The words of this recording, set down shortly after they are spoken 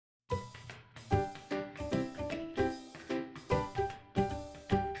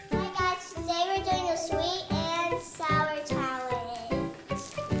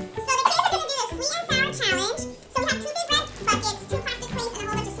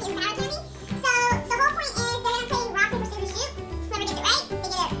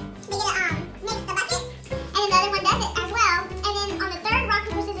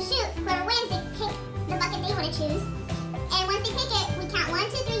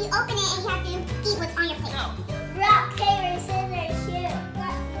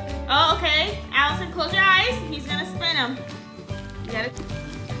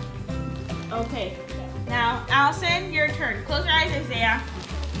Allison, your turn. Close your eyes, Isaiah.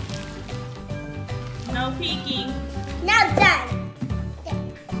 No peeking. Now done.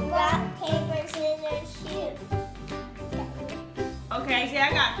 Rock, paper, scissors, shoot. Okay, Isaiah,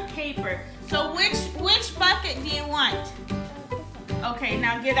 I got paper. So which bucket do you want? Okay,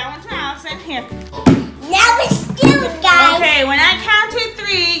 now give that one to Allison. Here. Now let's do it, guys. Okay, when I count to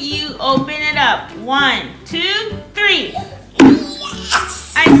 3, you open it up. 1, 2, 3.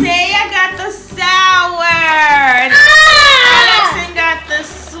 Yes. Isaiah got the sour. And Allison got the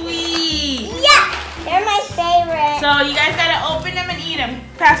sweet. Yeah, they're my favorite. So you guys gotta open them and eat them.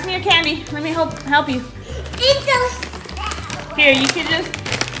 Pass me your candy. Let me help you. It's so sour. Here, you can just.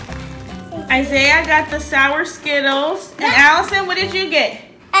 Isaiah got the sour Skittles. And Allison, what did you get?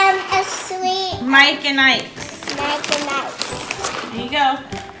 A sweet. Mike and Ike's. Mike and Ike. There you go.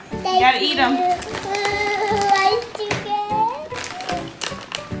 You gotta eat them.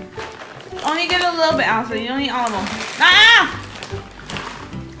 Only get a little bit, Allison. You don't eat all of them. Ah!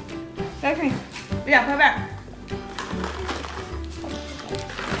 Back to me. Yeah, put it back.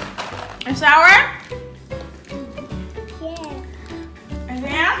 It's sour? Yeah.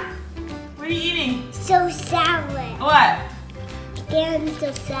 Isaiah? What are you eating? So sour. What? And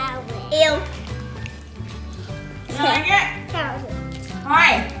so sour. Ew. You don't like it? Why?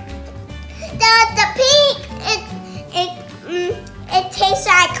 The pink, it tastes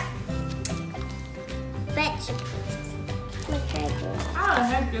like vegetables. How the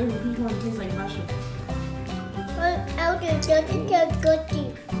heck does it taste like mushroom?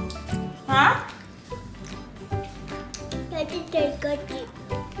 Huh?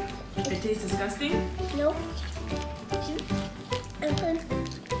 It tastes disgusting? Nope.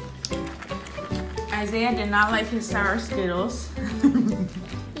 Isaiah did not like his sour Skittles.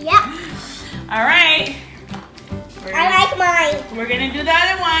 Yeah. All right. I like mine. We're gonna do the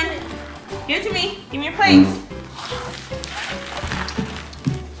other one. Give it to me. Give me your plates.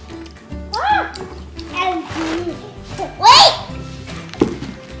 Wait!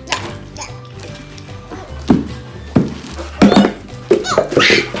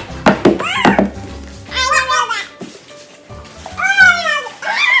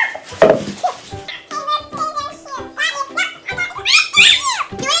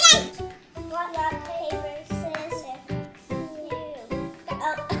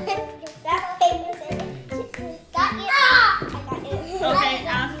 Okay,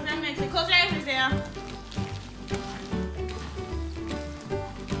 Allison's gonna mix it. Close your eyes, Isaiah.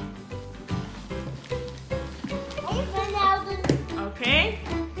 Okay.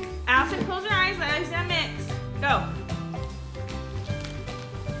 Allison, close your eyes. Let Isaiah mix. Go.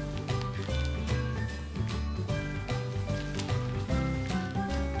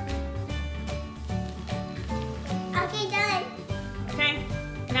 Okay, done. Okay.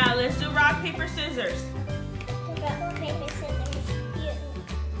 Now let's do rock, paper, scissors. Rock, paper, scissors. You.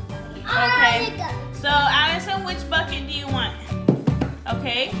 Okay. So Allison, which bucket do you want?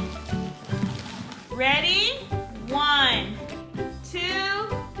 Okay. Ready? 1, 2,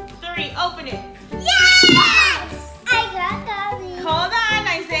 3. Open it. Yes! I got that. Hold on,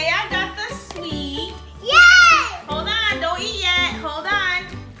 Isaiah got the sweet. Yes! Hold on, don't eat yet. Hold on.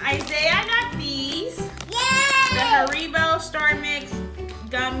 Isaiah got these. Yes! The Haribo Star Mix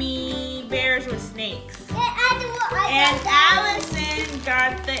gummy bears with snakes. And Allison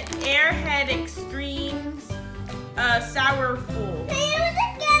got the Airhead Extremes Sourful.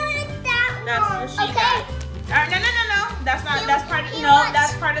 That's what she got. No. That's part of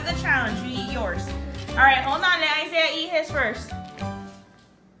that's part of the challenge. You eat yours. All right, hold on. Let Isaiah eat his first.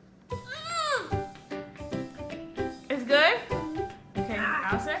 It's good? Okay,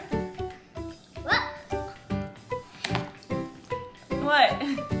 Allison? What? What?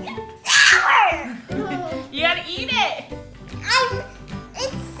 Sour! You gotta eat it.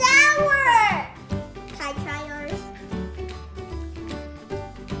 It's sour! Can I try yours?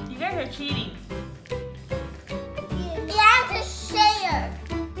 You guys are cheating. You have to share.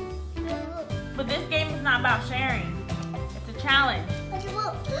 But this game is not about sharing. It's a challenge.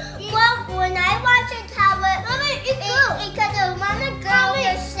 Well, when I watch it, Mommy, it's good. Because the mama girl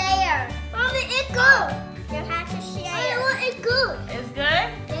will share. Mommy, it's good. You have to share. It's good. It's good?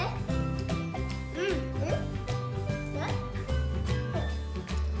 Yeah.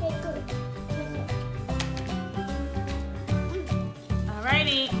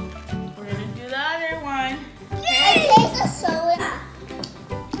 Alrighty. We're gonna do the other one. It tastes so good.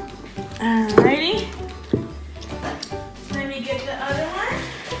 Alrighty. Let me get the other one.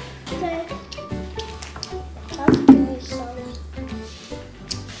 Okay. That's really solid.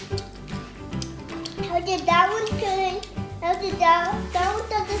 How did that one taste? How did that one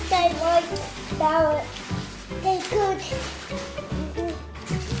doesn't taste like that one?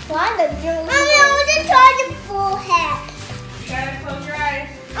 Mommy, I want to try the full head. You gotta close your eyes.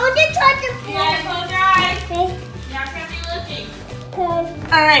 I want to try the full You gotta close your eyes. Okay. You're not gonna be looking. Okay.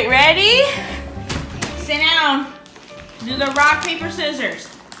 All right, ready? Sit down. Do the rock, paper, scissors.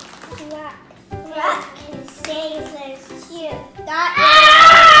 Rock, scissors, shoot. That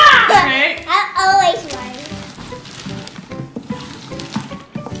Okay. I always win.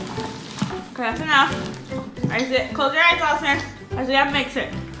 Okay, that's enough. Isaiah, close your eyes, Allison. Isaiah, mix it.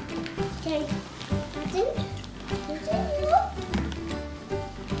 Okay.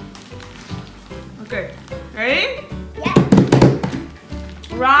 Okay. Ready? Yeah.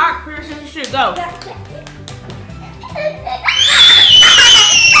 Rock, paper, scissors, shoot. Go.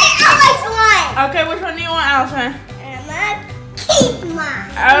 Okay, which one do you want, Allison? I'm gonna keep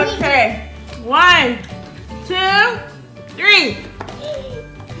mine. Okay. 1, 2, 3.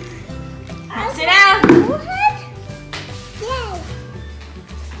 Sit down.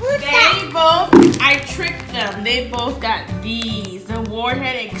 They both, I tricked them. They both got these. The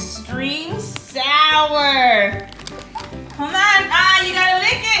Warhead Extreme Sour. Hold on. You gotta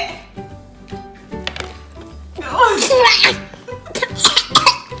lick it.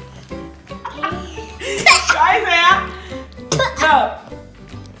 Isaiah. Go.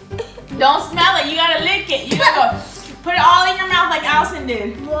 Don't smell it. You gotta lick it. You gotta go. Put it all in your mouth like Allison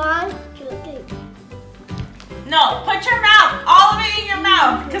did. 1, 2, 3. No, put your mouth, all of it in your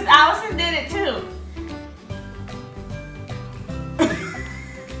mouth, because Allison did it too.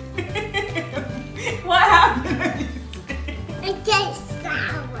 What happened? It tastes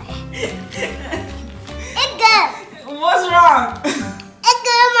sour. It's good. What's wrong? It's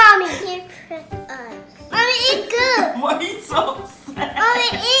good, Mommy. You tricked us. Mommy, it's good. Why are you so sad? Mommy,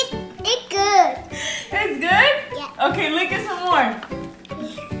 it's good. It's good? Yeah. Okay, lick it some more.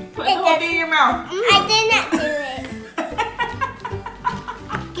 Put the whole thing in your mouth. I did not do it.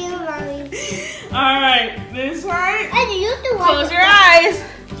 Give it, Mommy. Alright, this one. I used to Close your eyes.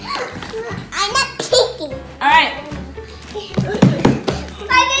 I'm not kicking. Alright.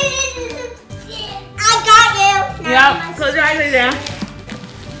 I got you. Yep, close your eyes right there.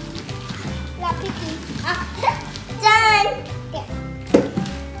 Not picking. Done. Yeah.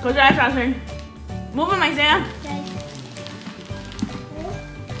 Close your eyes, Allison. Move them, Isaiah. Okay.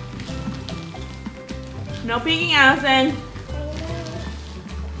 No peeking, Allison.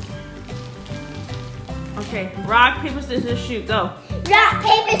 Okay, rock, paper, scissors, shoot. Go. Rock,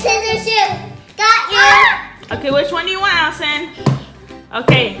 paper, scissors, shoot. Got you. Okay, which one do you want, Allison?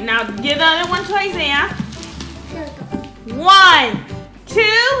 Okay, now give the other one to Isaiah. 1, 2,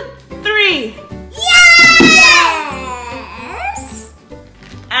 3. Yes.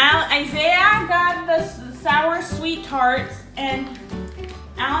 Isaiah got the sour sweet tarts, and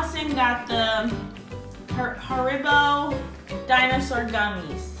Allison got the Haribo dinosaur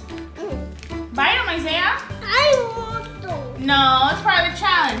gummies. Bite them, Isaiah. I want those. No, it's part of the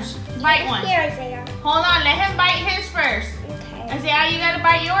challenge. Bite one. Here, Isaiah. Hold on, let him bite his first. Okay. Isaiah, you gotta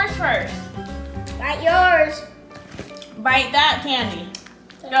bite yours first. Bite yours. Bite that candy.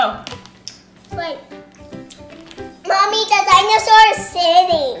 Go. Wait. Mommy, the dinosaur is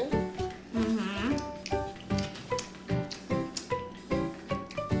sitting.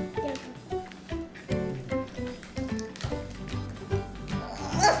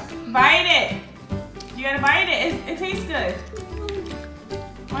 Bite it. You gotta bite it. It tastes good.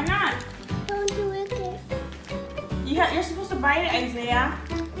 Why not? Don't do it. You're supposed to bite it, Isaiah.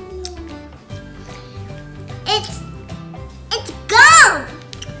 It's gum.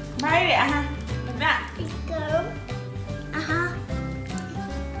 Bite it. Like that. It's gum.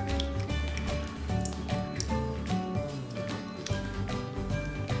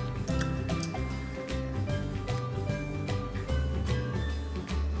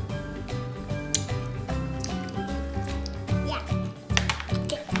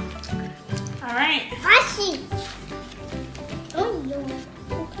 All right. I see. Oh, no.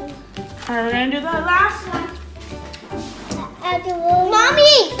 Okay. All right, we're gonna do the last one.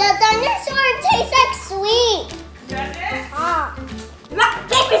 Mommy, the dinosaur tastes like sweet. That's it? Rock,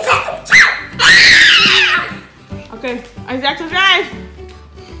 paper, scissors. Okay, Isaac, close your eyes.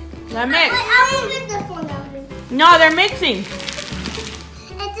 That mix. I won't get this one out. No, they're mixing.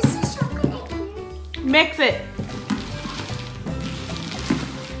 And this is chocolate here. Mix it.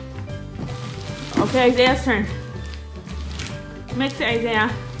 Okay, Isaiah's turn. Mix it, Isaiah.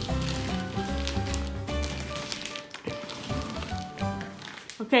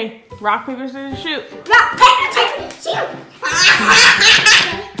 Okay, rock, paper, scissors, shoot. Rock, paper, scissors, shoot.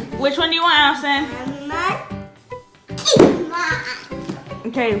 Which one do you want, Allison? Mine.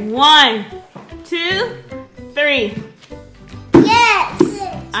 Okay, 1, 2, 3.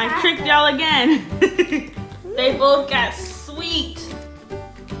 Yes. I tricked y'all again. They both got sweet.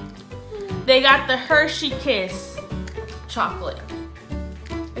 They got the Hershey Kiss chocolate.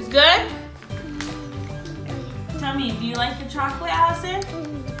 It's good? Tell me, do you like the chocolate, Allison?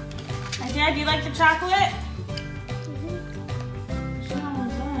 Isaiah, do you like the chocolate?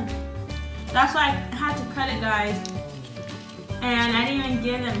 That's why I had to cut it, guys. And I didn't even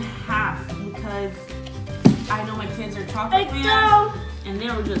give them half because I know my kids are chocolate fans. And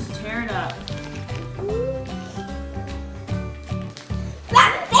they were just tearing up.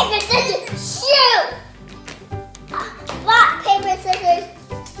 Rock, paper, scissors, shoot! Rock, paper, scissors,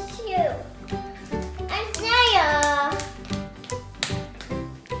 shoot. Isaiah.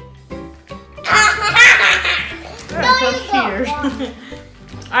 That's so cheers.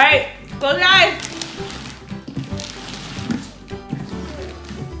 All right, close your eyes.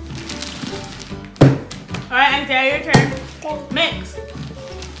 All right, Isaiah, your turn. Okay. Mix.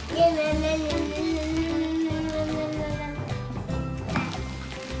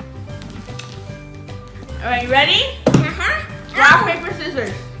 All right, you ready? Rock, paper,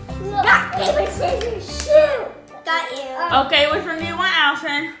 scissors. Rock, paper, scissors, shoot! Got you. Okay, which one do you want,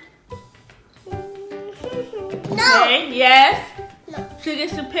 Allison? No. Okay, yes. No. She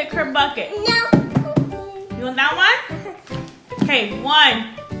gets to pick her bucket. No. You want that one? Okay,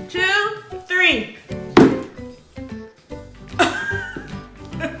 1, 2, 3.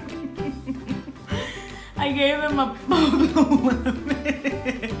 I gave him a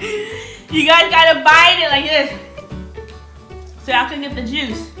You guys gotta bite it like this. So y'all can get the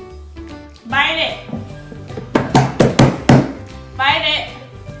juice. Bite it. Bite it.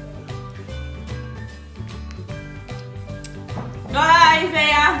 Go ahead,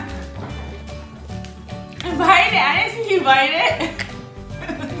 Isaiah. Bite it. I didn't see you bite it.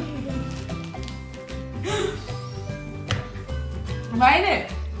 Bite it.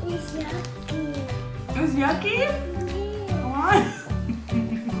 It's yucky. It was yucky? Come on.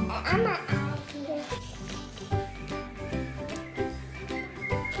 I'm